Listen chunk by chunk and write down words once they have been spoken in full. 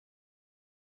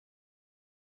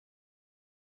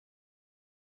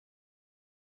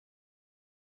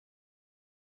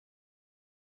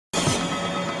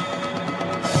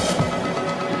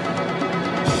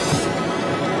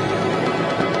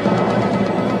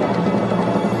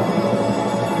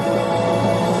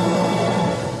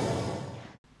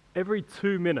Every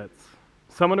 2 minutes,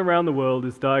 someone around the world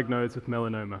is diagnosed with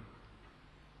melanoma.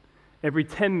 Every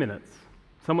 10 minutes,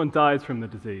 someone dies from the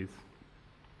disease.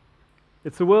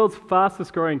 It's the world's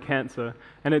fastest growing cancer,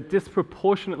 and it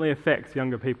disproportionately affects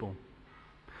younger people.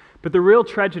 But the real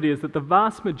tragedy is that the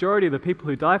vast majority of the people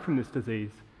who die from this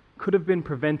disease could have been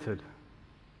prevented.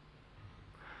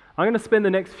 I'm going to spend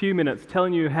the next few minutes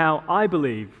telling you how I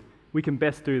believe we can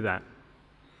best do that.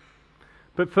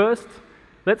 But first,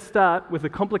 let's start with a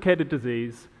complicated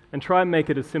disease and try and make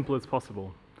it as simple as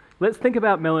possible. Let's think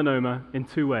about melanoma in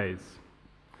two ways.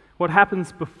 What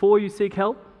happens before you seek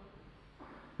help,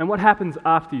 and what happens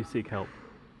after you seek help.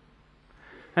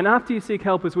 And after you seek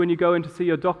help is when you go in to see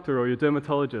your doctor or your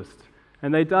dermatologist,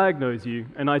 and they diagnose you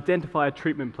and identify a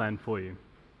treatment plan for you.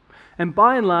 And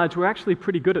by and large, we're actually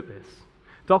pretty good at this.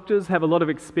 Doctors have a lot of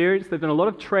experience, they've done a lot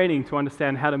of training to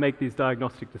understand how to make these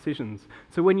diagnostic decisions.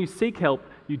 So when you seek help,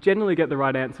 you generally get the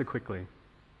right answer quickly.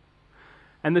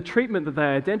 And the treatment that they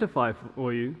identify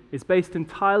for you is based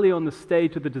entirely on the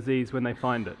stage of the disease when they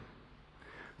find it.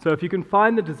 So if you can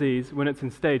find the disease when it's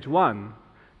in stage 1,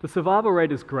 the survival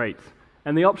rate is great,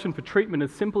 and the option for treatment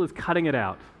is simple as cutting it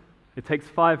out. It takes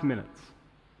 5 minutes.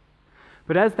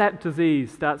 But as that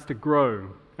disease starts to grow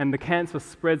and the cancer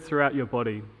spreads throughout your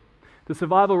body, the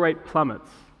survival rate plummets,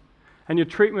 and your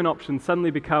treatment options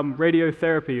suddenly become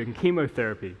radiotherapy and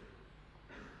chemotherapy.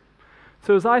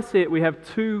 So as I see it, we have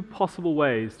two possible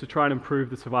ways to try and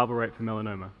improve the survival rate for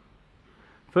melanoma.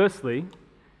 Firstly,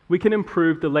 we can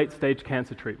improve the late-stage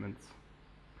cancer treatments.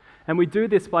 And we do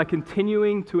this by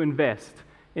continuing to invest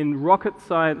in rocket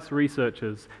science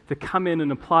researchers to come in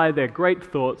and apply their great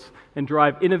thoughts and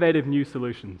drive innovative new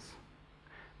solutions.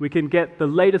 We can get the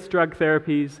latest drug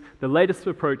therapies, the latest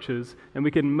approaches, and we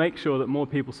can make sure that more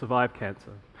people survive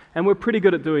cancer. And we're pretty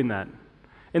good at doing that.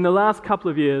 In the last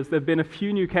couple of years, there have been a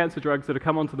few new cancer drugs that have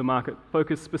come onto the market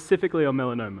focused specifically on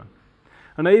melanoma.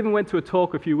 And I even went to a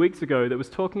talk a few weeks ago that was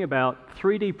talking about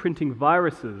 3D printing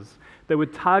viruses that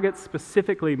would target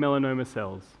specifically melanoma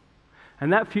cells.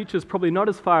 And that future is probably not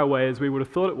as far away as we would have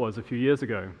thought it was a few years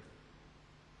ago.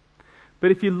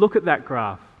 But if you look at that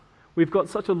graph, we've got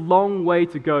such a long way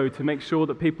to go to make sure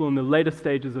that people in the later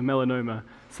stages of melanoma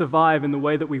survive in the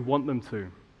way that we want them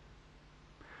to.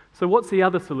 So what's the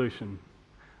other solution?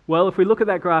 Well, if we look at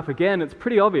that graph again, it's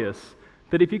pretty obvious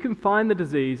that if you can find the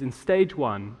disease in stage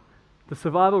 1, the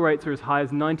survival rates are as high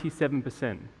as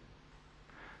 97%.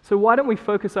 So why don't we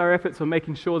focus our efforts on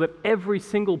making sure that every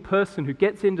single person who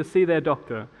gets in to see their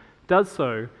doctor does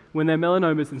so when their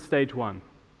melanoma is in stage 1?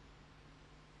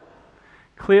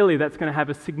 Clearly, that's going to have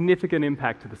a significant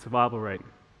impact to the survival rate.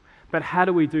 But how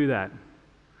do we do that?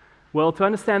 Well, to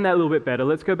understand that a little bit better,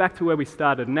 let's go back to where we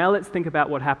started. Now let's think about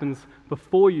what happens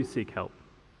before you seek help.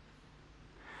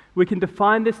 We can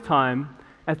define this time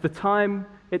as the time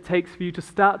it takes for you to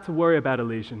start to worry about a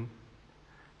lesion,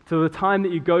 to the time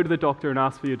that you go to the doctor and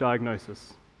ask for your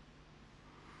diagnosis.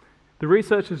 The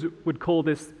researchers would call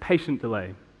this patient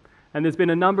delay, and there's been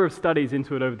a number of studies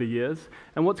into it over the years,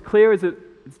 and what's clear is that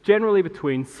it's generally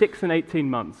between 6 and 18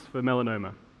 months for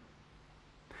melanoma.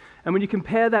 And when you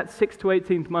compare that 6 to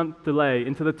 18 month delay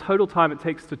into the total time it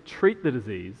takes to treat the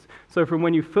disease, so from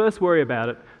when you first worry about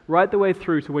it, right the way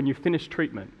through to when you finish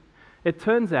treatment, it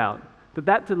turns out that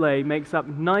that delay makes up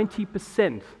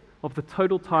 90% of the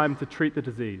total time to treat the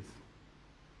disease.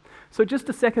 So just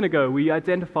a second ago, we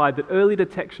identified that early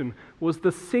detection was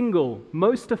the single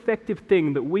most effective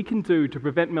thing that we can do to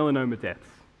prevent melanoma deaths.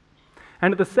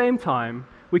 And at the same time,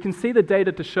 we can see the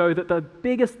data to show that the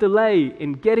biggest delay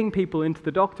in getting people into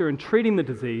the doctor and treating the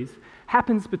disease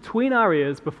happens between our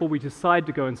ears before we decide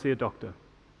to go and see a doctor.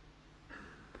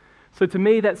 So to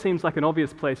me, that seems like an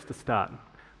obvious place to start.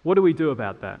 What do we do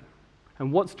about that?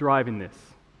 And what's driving this?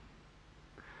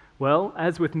 Well,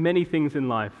 as with many things in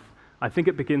life, I think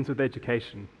it begins with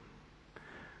education.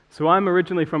 So I'm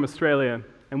originally from Australia,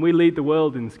 and we lead the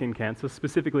world in skin cancer,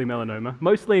 specifically melanoma,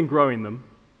 mostly in growing them.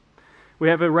 We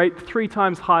have a rate 3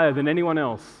 times higher than anyone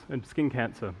else in skin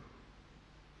cancer.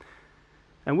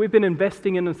 And we've been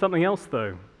investing in something else,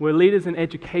 though. We're leaders in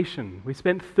education. We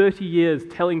spent 30 years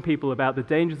telling people about the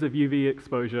dangers of UV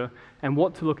exposure and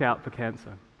what to look out for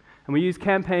cancer. And we use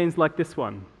campaigns like this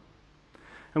one.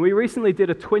 And we recently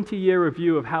did a 20-year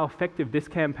review of how effective this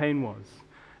campaign was.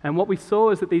 And what we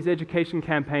saw is that these education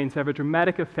campaigns have a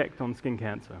dramatic effect on skin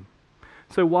cancer.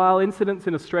 So while incidence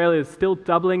in Australia is still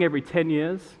doubling every 10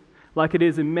 years, like it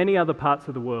is in many other parts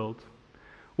of the world,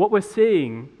 what we're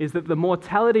seeing is that the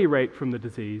mortality rate from the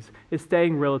disease is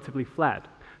staying relatively flat.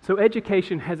 So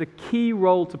education has a key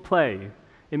role to play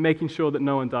in making sure that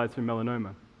no one dies from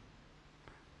melanoma.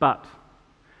 But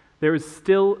there is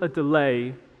still a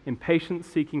delay in patients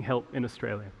seeking help in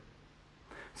Australia.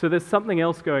 So there's something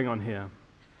else going on here.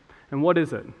 And what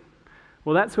is it?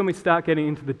 Well, that's when we start getting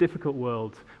into the difficult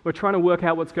world. We're trying to work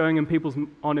out what's going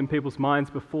on in people's minds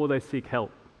before they seek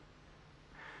help.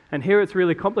 And here it's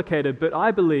really complicated, but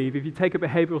I believe if you take a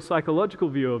behavioral psychological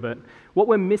view of it, what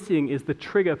we're missing is the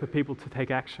trigger for people to take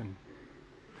action.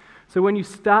 So when you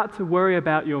start to worry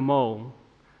about your mole,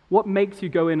 what makes you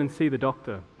go in and see the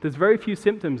doctor? There's very few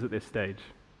symptoms at this stage.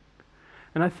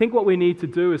 And I think what we need to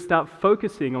do is start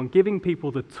focusing on giving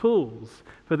people the tools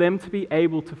for them to be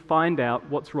able to find out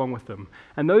what's wrong with them.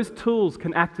 And those tools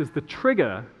can act as the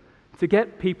trigger to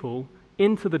get people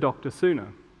into the doctor sooner.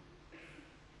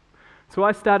 So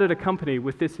I started a company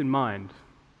with this in mind.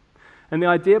 And the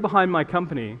idea behind my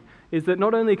company is that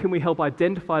not only can we help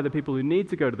identify the people who need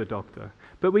to go to the doctor,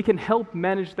 but we can help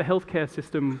manage the healthcare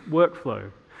system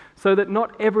workflow, so that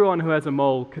not everyone who has a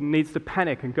mole needs to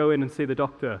panic and go in and see the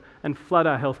doctor and flood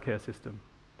our healthcare system.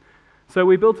 So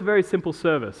we built a very simple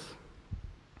service.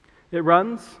 It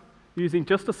runs using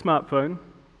just a smartphone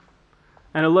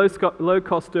and a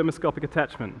low-cost dermoscopic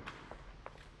attachment.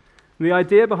 And the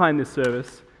idea behind this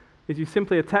service is you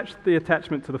simply attach the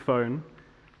attachment to the phone,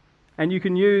 and you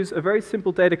can use a very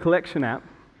simple data collection app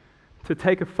to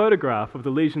take a photograph of the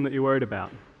lesion that you're worried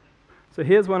about. So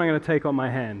here's one I'm going to take on my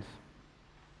hand.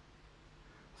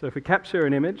 So if we capture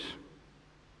an image,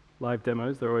 live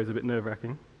demos, they're always a bit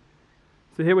nerve-wracking.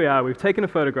 So here we are, we've taken a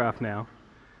photograph now.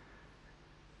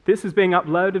 This is being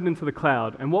uploaded into the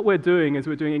cloud, and what we're doing is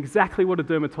we're doing exactly what a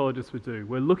dermatologist would do.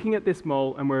 We're looking at this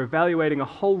mole and we're evaluating a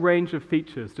whole range of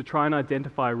features to try and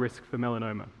identify risk for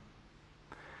melanoma.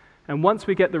 And once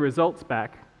we get the results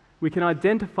back, we can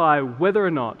identify whether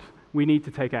or not we need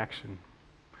to take action.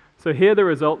 So here the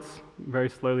results, very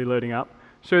slowly loading up,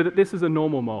 show that this is a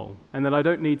normal mole and that I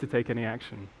don't need to take any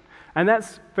action. And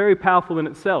that's very powerful in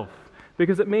itself,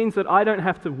 because it means that I don't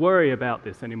have to worry about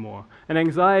this anymore. And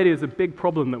anxiety is a big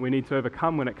problem that we need to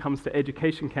overcome when it comes to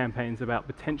education campaigns about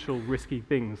potential risky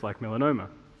things like melanoma.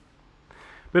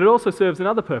 But it also serves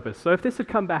another purpose. So if this had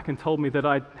come back and told me that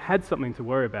I had something to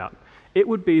worry about, it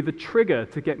would be the trigger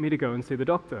to get me to go and see the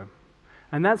doctor.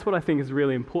 And that's what I think is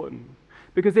really important.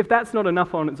 Because if that's not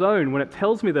enough on its own, when it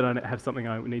tells me that I have something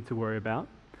I need to worry about,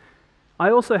 I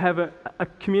also have a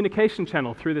communication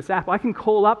channel through this app. I can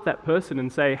call up that person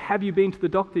and say, have you been to the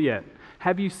doctor yet?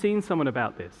 Have you seen someone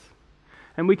about this?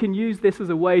 And we can use this as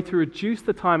a way to reduce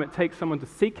the time it takes someone to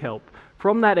seek help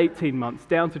from that 18 months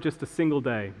down to just a single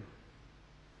day.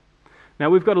 Now,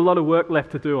 we've got a lot of work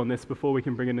left to do on this before we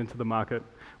can bring it into the market.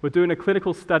 We're doing a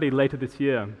clinical study later this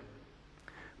year.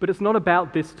 But it's not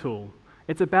about this tool.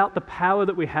 It's about the power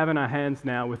that we have in our hands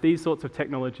now with these sorts of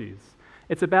technologies.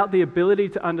 It's about the ability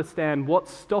to understand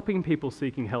what's stopping people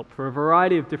seeking help for a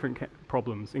variety of different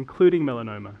problems, including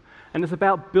melanoma. And it's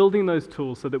about building those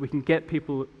tools so that we can get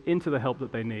people into the help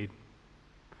that they need.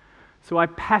 So I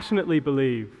passionately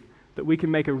believe that we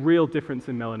can make a real difference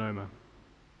in melanoma.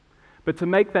 But to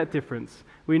make that difference,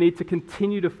 we need to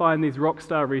continue to find these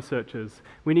rockstar researchers.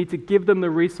 We need to give them the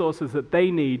resources that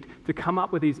they need to come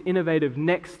up with these innovative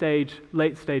next stage,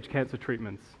 late stage cancer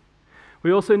treatments.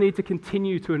 We also need to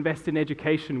continue to invest in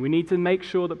education. We need to make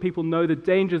sure that people know the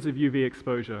dangers of UV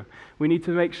exposure. We need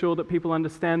to make sure that people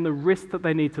understand the risks that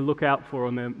they need to look out for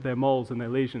on their moles and their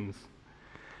lesions.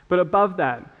 But above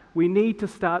that, we need to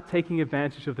start taking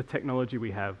advantage of the technology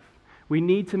we have. We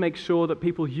need to make sure that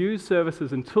people use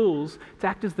services and tools to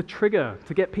act as the trigger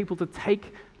to get people to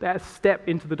take that step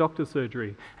into the doctor's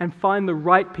surgery and find the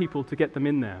right people to get them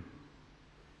in there.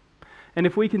 And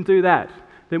if we can do that,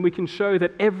 then we can show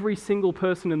that every single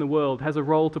person in the world has a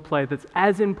role to play that's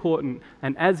as important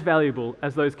and as valuable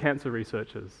as those cancer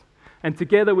researchers. And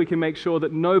together we can make sure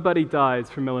that nobody dies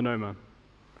from melanoma.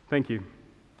 Thank you.